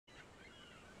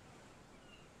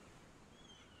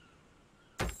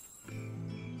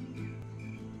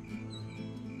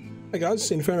Hey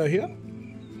guys, Inferno here.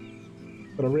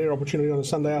 Got a rare opportunity on a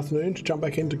Sunday afternoon to jump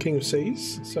back into King of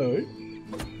Seas, so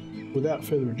without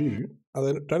further ado, I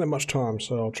don't have much time,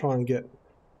 so I'll try and get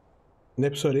an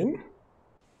episode in.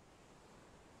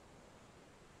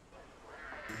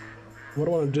 What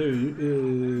I want to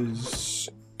do is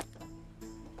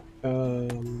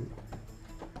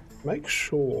make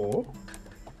sure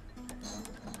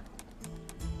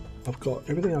I've got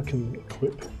everything I can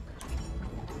equip.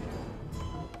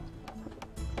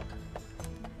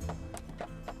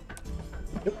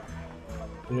 Yep.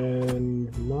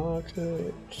 And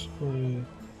market.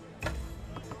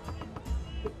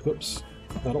 Oops.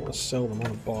 I don't want to sell them, I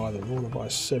want to buy them. I want to buy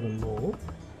 7 more.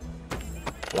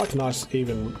 I like nice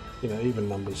even, even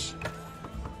numbers.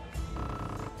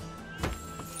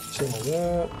 Sell all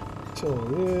that. Sell all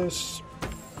this.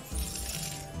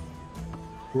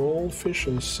 Rollfish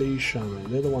and sea shaman.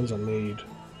 They're the ones I need.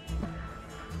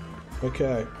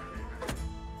 Okay.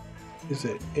 Is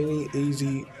there any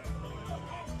easy...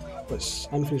 Let's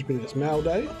unfinished business. Mail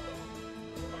day.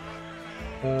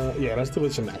 Yeah, let's do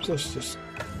some maps.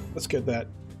 Let's get that.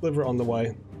 Deliver it on the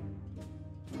way.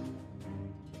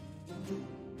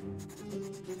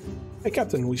 Hey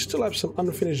Captain, we still have some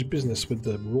unfinished business with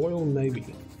the Royal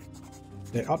Navy.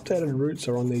 Their updated routes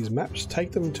are on these maps.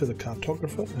 Take them to the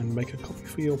cartographer and make a copy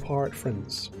for your pirate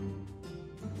friends.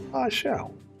 I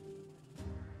shall.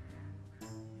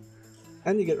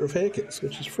 And you get repair kits,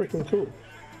 which is freaking cool.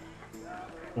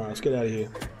 Alright, let's get out of here.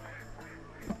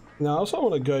 Now I also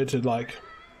want to go to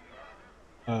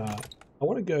I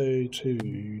want to go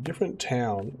to different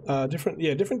towns,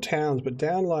 but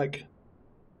down like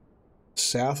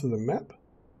south of the map.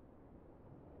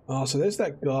 Oh, so there's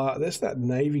that guy, there's that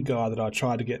Navy guy that I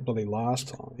tried to get bloody last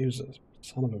time. He was a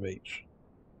son of a beach.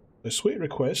 The sweet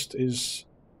request is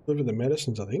deliver the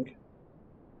medicines, I think.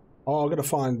 Oh, I've got to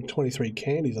find 23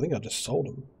 candies. I think I just sold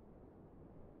them.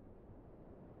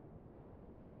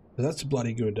 So that's a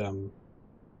bloody good,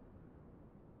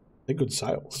 they're good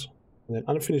sales. And then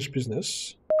unfinished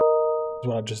business is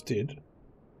what I just did.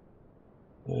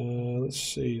 Let's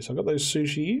see. So I got those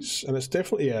sushis, and it's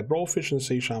definitely, yeah, rollfish and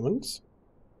sea shamans.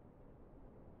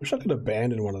 Wish I could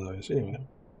abandon one of those. Anyway.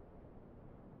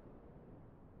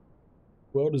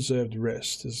 Well-deserved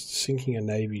rest is sinking a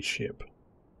Navy ship.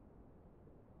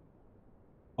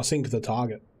 I sink the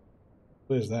target.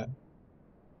 Where's that?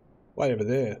 Way over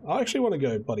there. I actually want to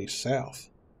go bloody south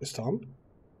this time.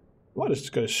 I might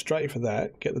just go straight for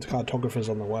that. Get the cartographers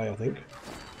on the way, I think.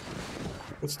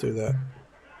 Let's do that.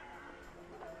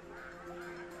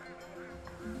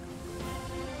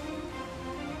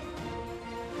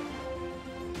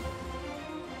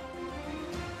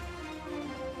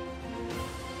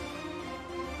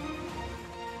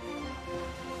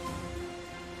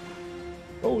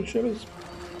 Oh, shivers.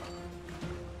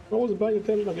 I wasn't paying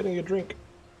attention, I'm getting a drink.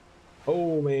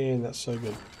 Oh man, that's so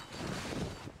good.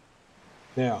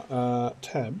 Now,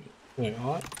 tab. No,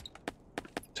 alright.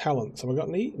 Talents. Have I got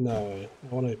any? No.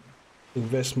 I want to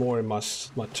invest more in my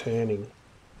turning.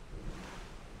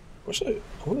 Actually,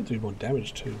 I want to do more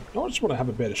damage too. I just want to have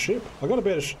a better ship. I got a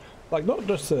better, like not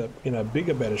just a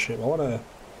bigger, better ship. I want to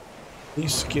new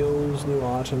skills, new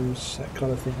items, that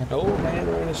kind of thing. Oh man,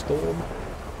 we're in a storm.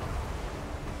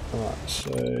 Alright,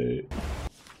 so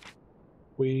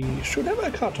we should have a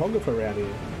cartographer around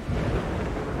here.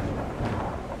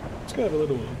 Let's go have a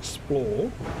little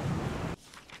explore.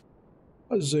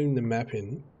 I'll zoom the map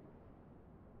in.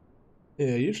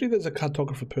 Yeah, usually there's a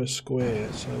cartographer per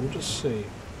square, so we'll just see.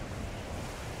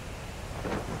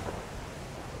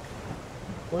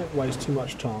 Won't waste too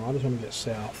much time, I just want to get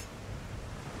south.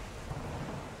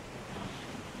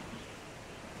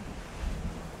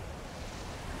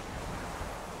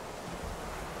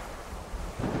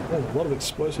 There's a lot of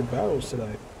explosive barrels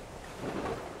today.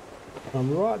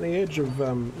 I'm right on the edge of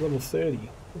level 30.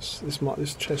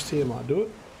 This chest here might do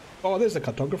it. Oh, there's the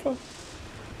cartographer.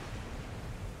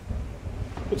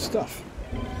 Good stuff.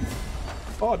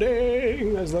 Oh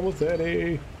dang, there's level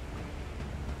 30.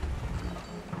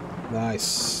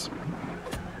 Nice.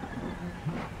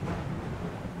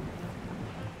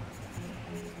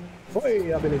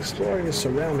 Boy, I've been exploring the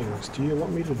surroundings. Do you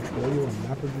want me to draw you a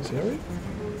map of this area?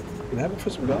 And have it for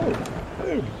some gold.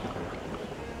 Boom.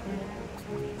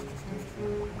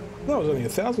 That was only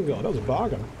 1,000 gold. That was a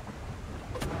bargain.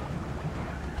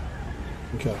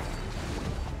 Okay.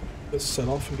 Let's set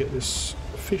off and get this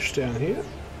fish down here.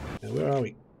 Now, where are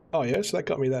we? Oh yeah, so that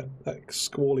got me that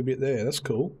squally bit there. That's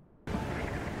cool.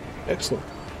 Excellent.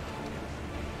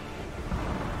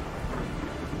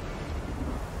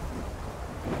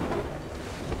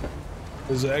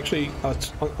 There's actually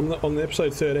on the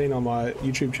episode 13 on my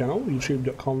YouTube channel,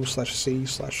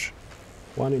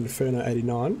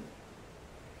 youtube.com/c/1Inferno89.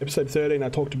 Episode 13, I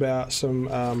talked about some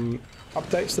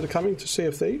updates that are coming to Sea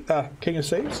of Thieves, King of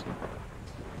Thieves.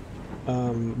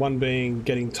 One being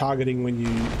getting targeting when you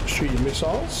shoot your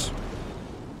missiles,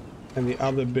 and the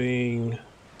other being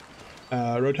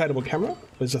rotatable camera.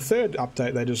 There's a third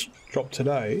update they just dropped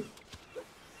today,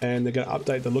 and they're going to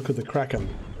update the look of the Kraken.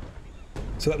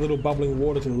 So that little bubbling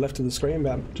water to the left of the screen,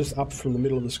 about just up from the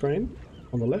middle of the screen,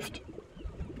 on the left,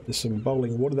 there's some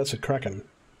bubbling water. That's a Kraken.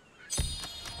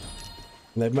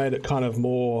 And they've made it kind of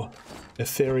more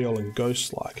ethereal and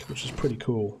ghost-like, which is pretty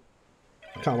cool.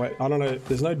 I can't wait. I don't know,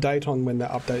 there's no date on when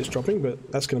that update is dropping,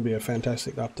 but that's going to be a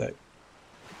fantastic update.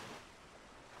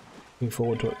 Looking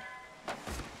forward to it.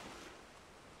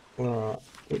 Alright,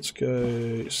 let's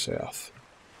go south.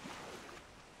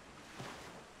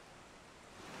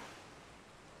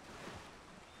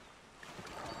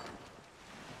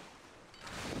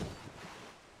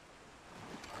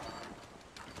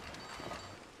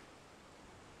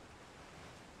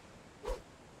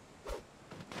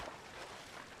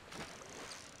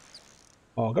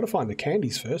 Oh, I've got to find the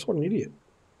candies first. What an idiot.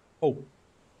 Oh.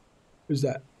 Who's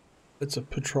that? It's a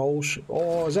patrol ship.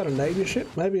 Oh, is that a Navy ship?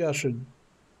 Maybe I should...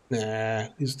 Nah,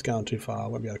 he's going too far. I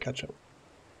won't be able to catch up.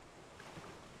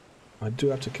 I do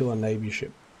have to kill a Navy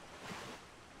ship.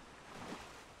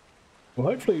 Well,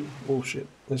 hopefully... Oh, shit.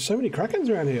 There's so many Krakens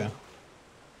around here.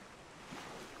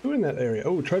 Who in that area?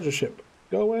 Oh, treasure ship.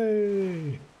 Go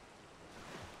away!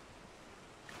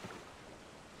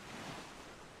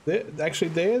 They're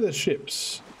the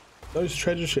ships. Those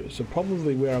treasure ships are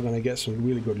probably where I'm going to get some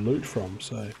really good loot from,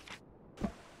 so...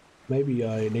 Maybe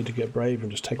I need to get brave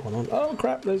and just take one on. Oh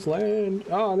crap, there's land!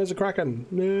 Oh, and there's a Kraken!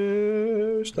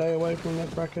 No, stay away from that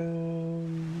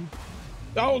Kraken!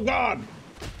 Oh god!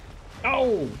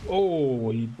 Oh!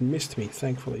 Oh, he missed me,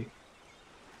 thankfully.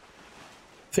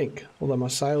 Although my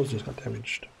sails just got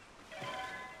damaged.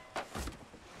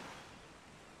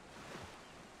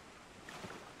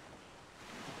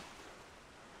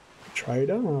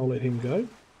 Trader, I'll let him go.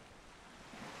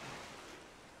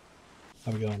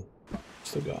 How are we going?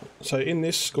 Still going. So in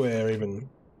this square even,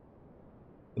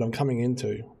 that I'm coming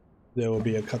into, there will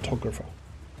be a cartographer.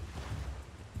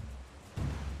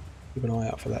 Keep an eye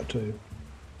out for that too.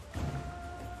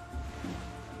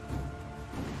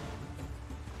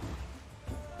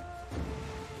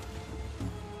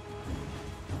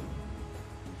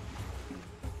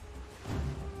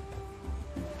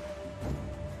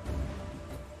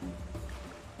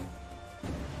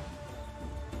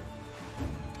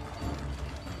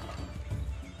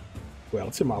 Well,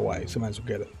 it's in my way, so I might as well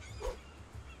get it.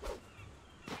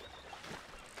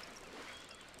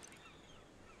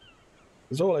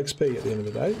 It's all XP at the end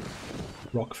of the day.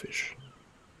 Rockfish.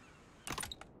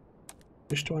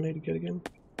 Fish do I need to get again?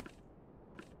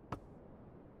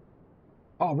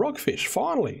 Oh, rockfish,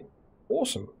 finally!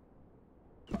 Awesome.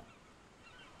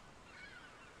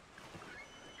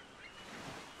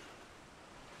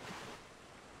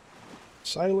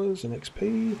 Sailors and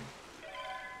XP.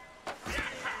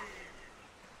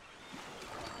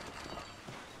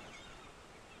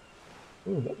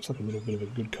 Oh, that looks like a little bit of a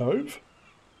good cove.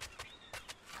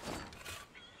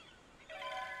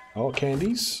 Oh,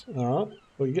 candies. Alright,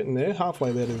 we're getting there.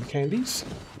 Halfway there to the candies.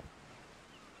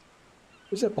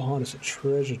 What's that behind us? A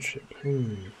treasure ship.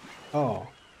 Oh.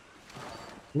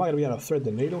 Am I going to be able to thread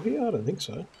the needle here? I don't think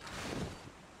so.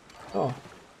 Oh.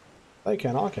 They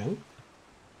can, I can.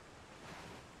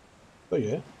 Oh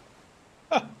yeah.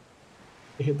 Ah!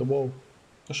 He hit the wall.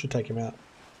 I should take him out.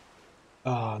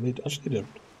 Ah, I just need to...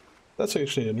 That's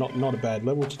actually not a bad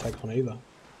level to take on either.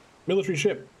 Military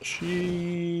ship.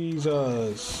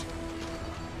 Jesus.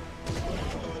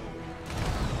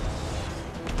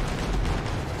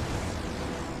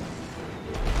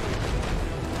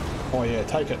 Oh yeah,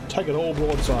 take it. Take it all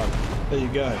broadside. There you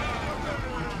go.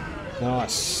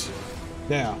 Nice.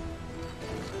 Now,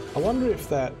 I wonder if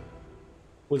that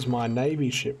was my Navy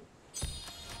ship.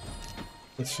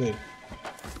 Let's see.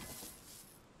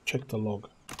 Check the log.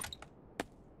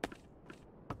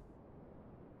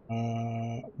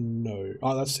 No.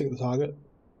 Oh, that's sink the target.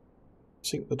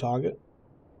 Sink the target.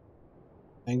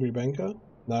 Angry banker?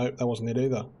 No, that wasn't it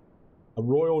either. A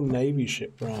Royal Navy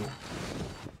ship, right. Well,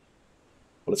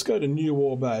 let's go to New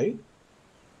War Bay.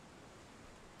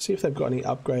 See if they've got any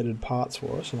upgraded parts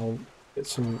for us, and I'll get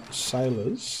some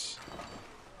sailors.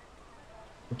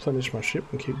 Replenish my ship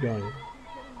and keep going.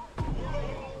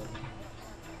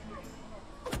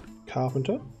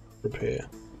 Carpenter, repair.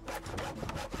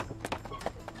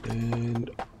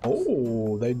 And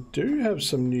oh, they do have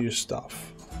some new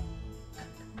stuff.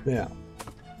 Now,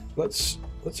 let's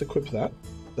equip that.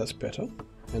 That's better.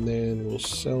 And then we'll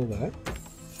sell that.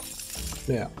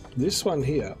 Now, this one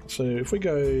here. So if we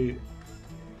go,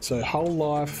 so Hull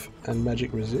Life and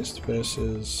Magic Resist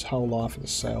versus Hull Life and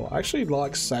Sail. I actually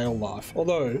like Sail Life,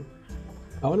 although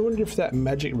I wonder if that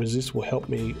Magic Resist will help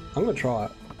me. I'm gonna try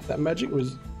it. That Magic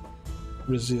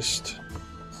Resist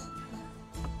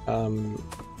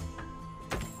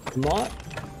might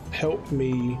help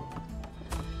me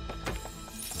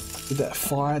with that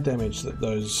fire damage that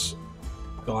those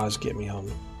guys get me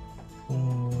on.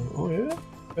 Oh yeah,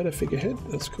 better figurehead.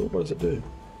 That's cool. What does it do?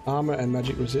 Armor and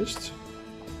magic resist.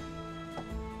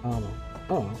 Armor.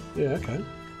 Oh yeah, okay.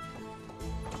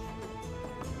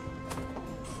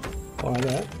 Buy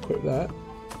that. Equip that.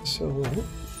 Sell that.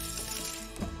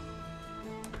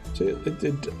 See,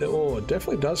 it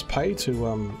definitely does pay to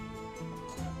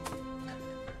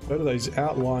go to those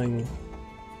outlying.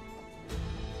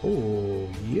 Oh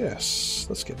yes,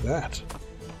 let's get that.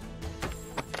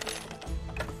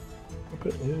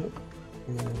 Equip it, yeah.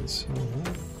 And sell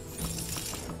that.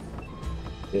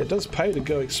 Yeah, it does pay to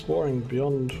go exploring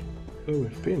beyond where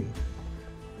we've been.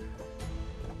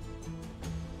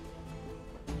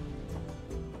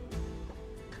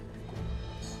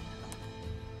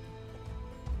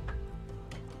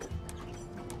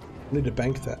 Need to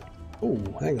bank that. Oh,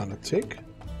 hang on a tick.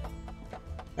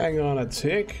 Hang on a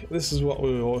tick. This is what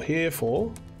we were all here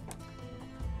for.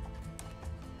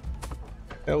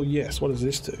 Hell yes, what does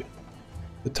this do?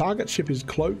 The target ship is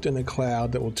cloaked in a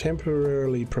cloud that will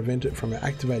temporarily prevent it from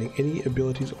activating any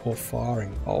abilities or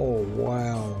firing. Oh,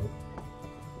 wow.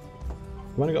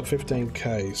 I've only got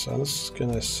 15k, so I'm just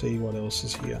gonna see what else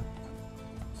is here.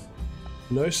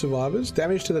 No survivors.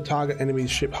 Damage to the target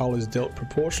enemy's ship hull is dealt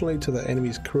proportionally to the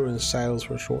enemy's crew and sails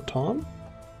for a short time.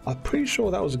 I'm pretty sure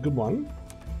that was a good one.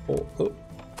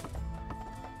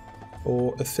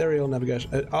 Or ethereal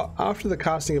navigation. After the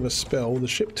casting of a spell, the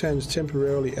ship turns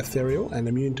temporarily ethereal and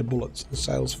immune to bullets and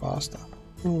sails faster.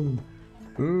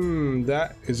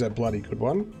 That is a bloody good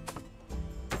one.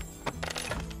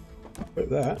 Put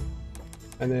that.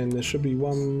 And then there should be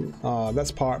one.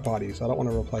 That's pirate parties. I don't want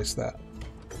to replace that.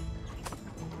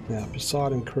 Now,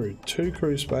 Poseidon crew. 2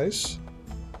 crew space.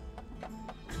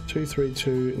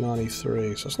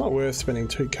 232.93. So it's not worth spending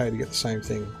 2k to get the same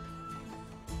thing.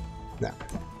 Now.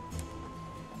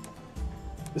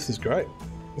 This is great.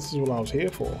 This is what I was here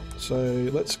for. So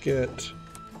let's get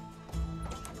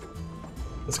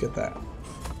that.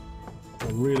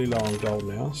 I'm really low on gold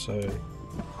now, so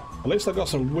at least I got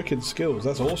some wicked skills.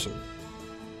 That's awesome.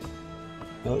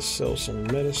 Now let's sell some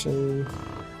medicine.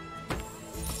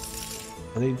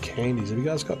 I need candies. Have you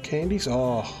guys got candies?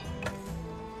 Oh,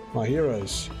 my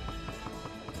heroes.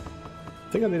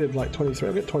 I think I needed like 23.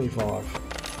 I'll get 25.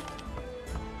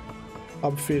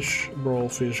 Hubfish,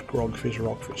 brawlfish, grogfish,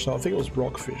 rockfish. So I think it was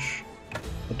rockfish.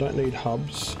 I don't need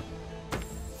hubs.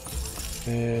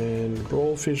 And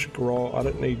brawlfish, grog. I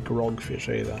don't need grogfish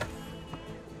either.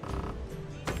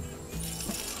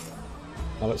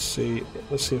 Now let's see.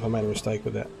 Let's see if I made a mistake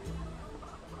with that.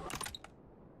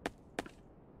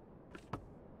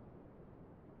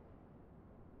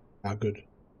 Ah, good.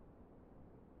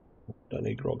 Don't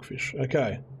need grogfish.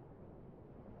 Okay.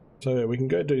 So we can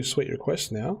go do sweet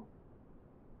request now.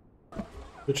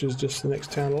 Which is just the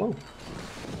next town along.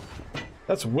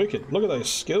 That's wicked. Look at those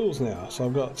skills now. So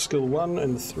I've got skill 1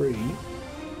 and 3.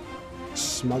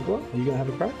 Smuggler. Are you going to have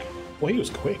a crack? Well, he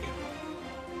was quick.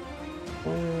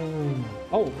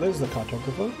 Oh, there's the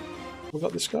cartographer. We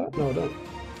got this guy? No, I don't.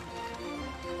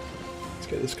 Let's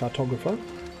get this cartographer.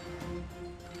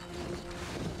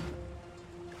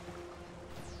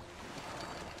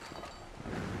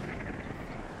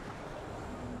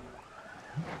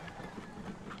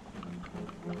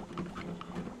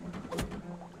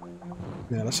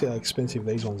 Now let's see how expensive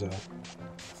these ones are.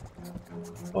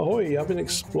 Ahoy, I've been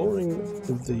exploring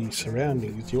the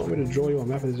surroundings. Do you want me to draw you a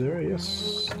map of this area?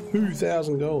 Yes.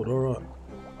 2,000 gold, alright.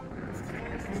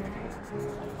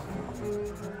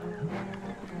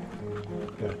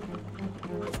 Okay.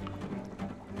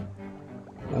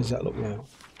 How does that look now?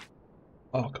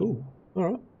 Oh, cool.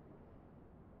 Alright.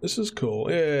 This is cool.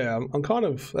 Yeah, I'm kind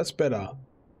of... that's better.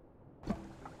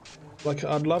 Like,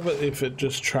 I'd love it if it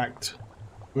just tracked...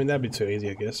 I mean, that'd be too easy,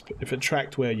 I guess, but if it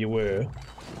tracked where you were,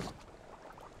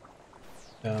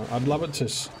 I'd love it to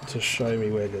show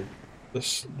me where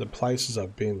the places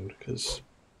I've been, because,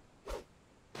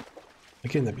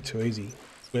 again, that'd be too easy.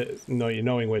 You're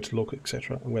knowing where to look,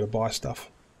 etc., and where to buy stuff.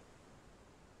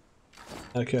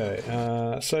 Okay,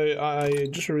 so I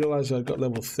just realised I've got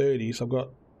level 30, so I've got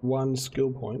 1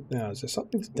 skill point. Now, is there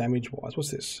something damage-wise?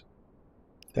 What's this?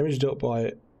 Damage dealt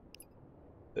by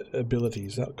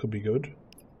abilities. That could be good.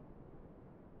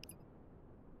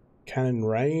 Cannon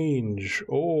range.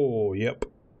 Oh, yep.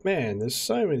 Man, there's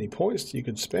so many points you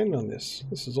could spend on this.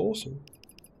 This is awesome.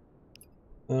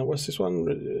 What's this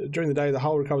one? During the day, the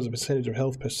hull recovers a percentage of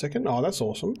health per second. Oh, that's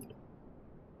awesome.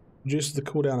 Reduces the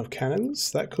cooldown of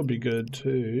cannons. That could be good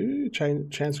too.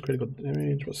 Chance of critical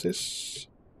damage. What's this?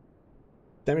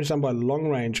 Damage done by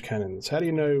long-range cannons. How do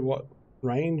you know what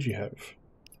range you have?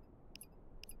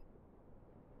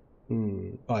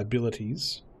 By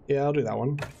abilities. Yeah, I'll do that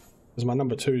one. Because my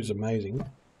number 2 is amazing.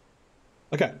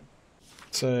 Okay.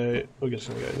 So, we're just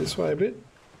going to go this way a bit.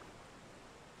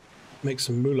 Make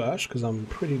some moulash, because I'm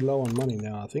pretty low on money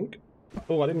now, I think.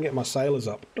 Oh, I didn't get my sailors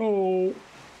up. Oh!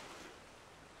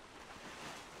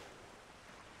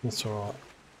 That's alright.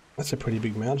 That's a pretty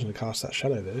big mountain to cast that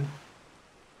shadow there.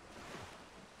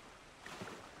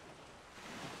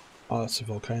 Oh, that's a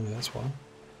volcano, that's why.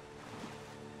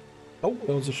 Oh,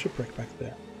 there was a shipwreck back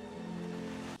there.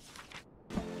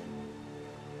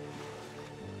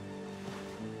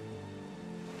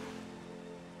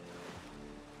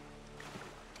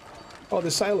 Oh,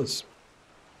 there's sailors.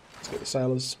 Let's get the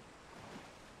sailors.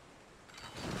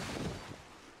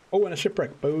 Oh, and a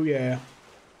shipwreck. Oh, yeah.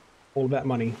 All about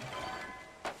money.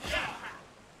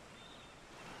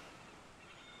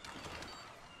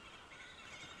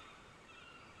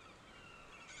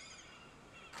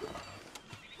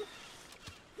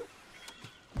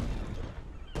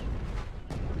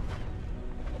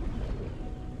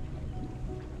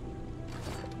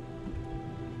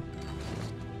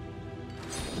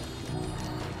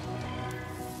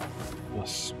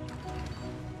 Nice.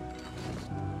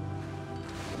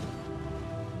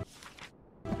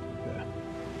 Yeah.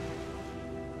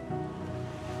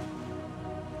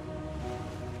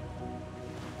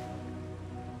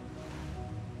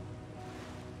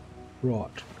 Right,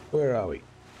 where are we?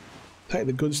 Take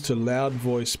the goods to Loud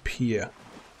Voice Pier.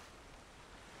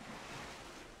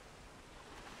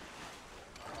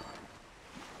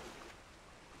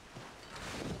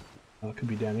 Oh, it could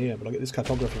be down here, but I'll get this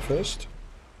cartographer first.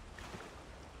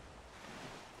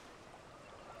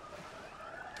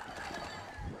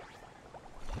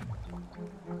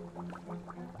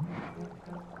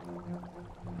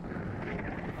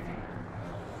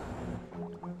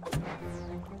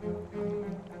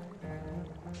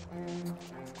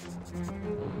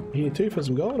 Here too for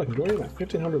some gold. I can join you at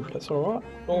 1500. That's all right.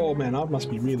 Oh man, I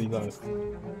must be really low.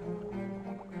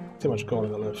 Too much gold I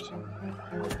got left.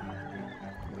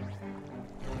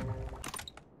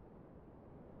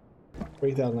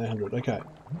 $3,800. Okay.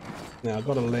 Now I've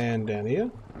got to land down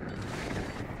here.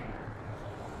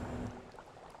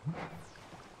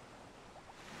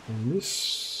 And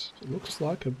this looks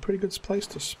like a pretty good place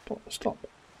to stop.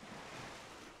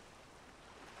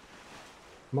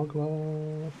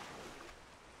 Smuggler.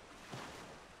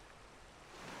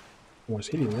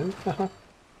 Almost hit him then.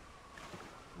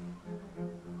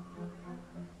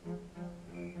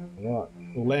 Right,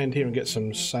 we'll land here and get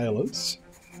some sailors.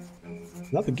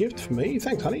 Another gift for me.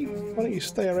 Thanks, honey. Why don't you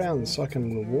stay around so I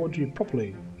can reward you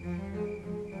properly?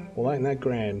 Well, ain't that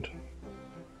grand.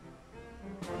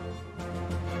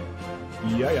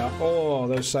 Yeah. Oh,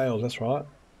 those sails, that's right.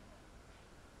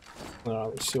 Alright,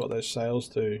 let's see what those sails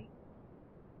do.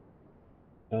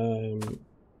 Item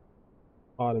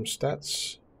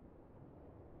stats.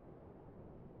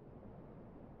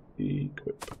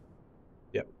 Equip.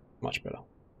 Yep, much better.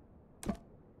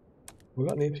 We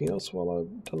got anything else while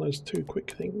I've done those 2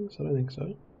 quick things? I don't think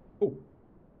so. Oh,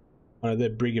 no, they're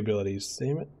brig abilities.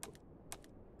 Damn it.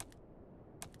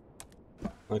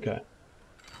 Okay.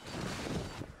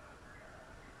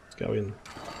 Let's go in.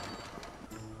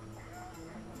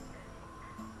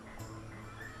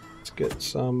 Let's get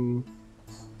some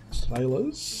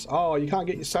sailors. Oh, you can't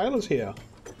get your sailors here.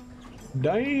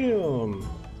 Damn.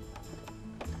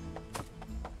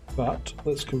 But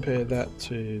let's compare that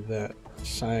to that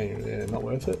same. Yeah, not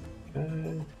worth it.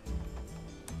 Okay.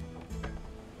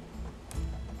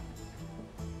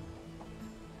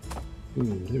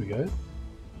 There we go.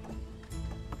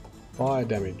 Fire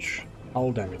damage.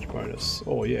 Hull damage bonus.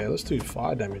 Oh yeah, let's do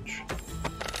fire damage.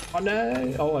 Oh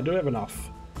no! Oh, I do have enough.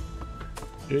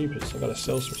 Jeepers, I gotta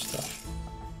sell some stuff.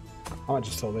 I might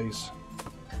just sell these.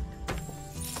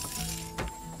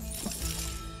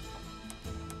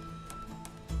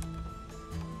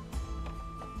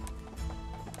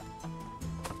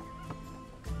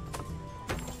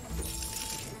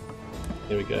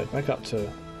 There we go, back up to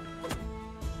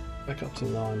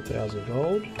 9,000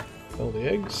 gold. Sell the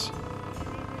eggs.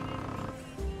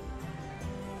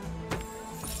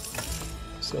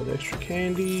 Sell the extra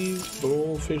candies,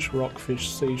 ballfish, rockfish,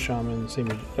 sea shaman,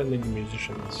 don't need the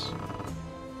musicians.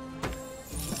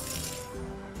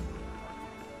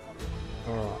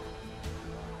 Alright.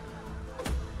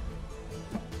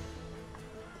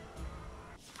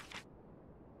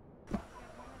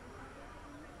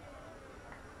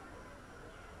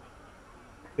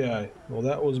 Yeah, well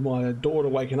that was my daughter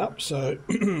waking up, so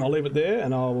I'll leave it there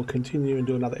and I will continue and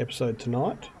do another episode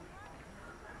tonight.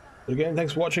 But again,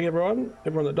 thanks for watching everyone.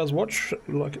 Everyone that does watch,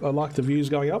 I like the views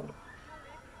going up.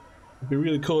 It'd be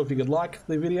really cool if you could like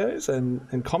the videos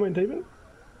and comment even.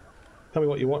 Tell me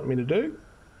what you want me to do.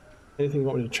 Anything you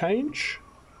want me to change.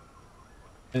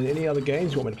 And any other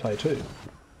games you want me to play too.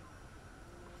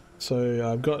 So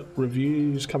I've got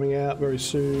reviews coming out very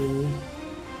soon.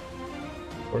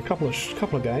 For a couple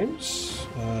of games.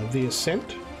 The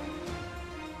Ascent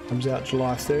comes out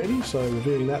July 30, so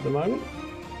reviewing that at the moment.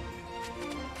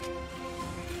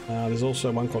 There's also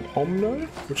one called Omno,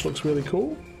 which looks really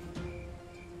cool.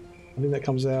 I think that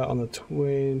comes out on the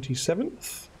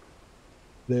 27th.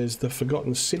 There's The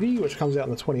Forgotten City, which comes out on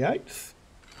the 28th.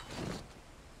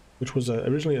 Which was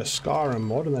originally a Skyrim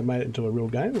mod, and they made it into a real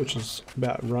game, which is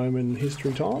about Roman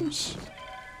history times.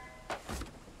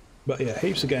 But yeah,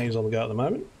 heaps of games on the go at the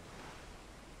moment.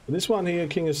 But this one here,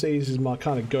 King of Seas, is my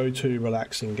kind of go-to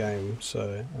relaxing game,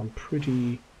 so I'm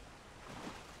pretty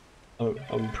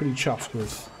chuffed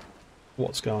with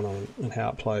what's going on and how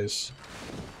it plays.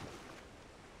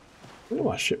 Look at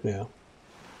my ship now.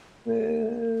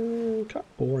 Kind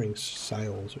of boring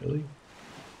sails, really.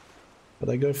 But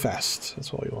they go fast,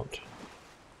 that's what we want.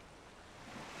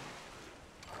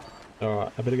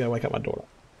 Alright, I better go wake up my daughter.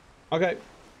 Okay.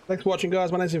 Thanks for watching,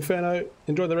 guys. My name's Inferno.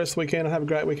 Enjoy the rest of the weekend and have a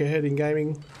great week ahead in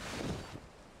gaming.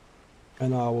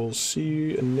 And I will see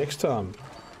you next time.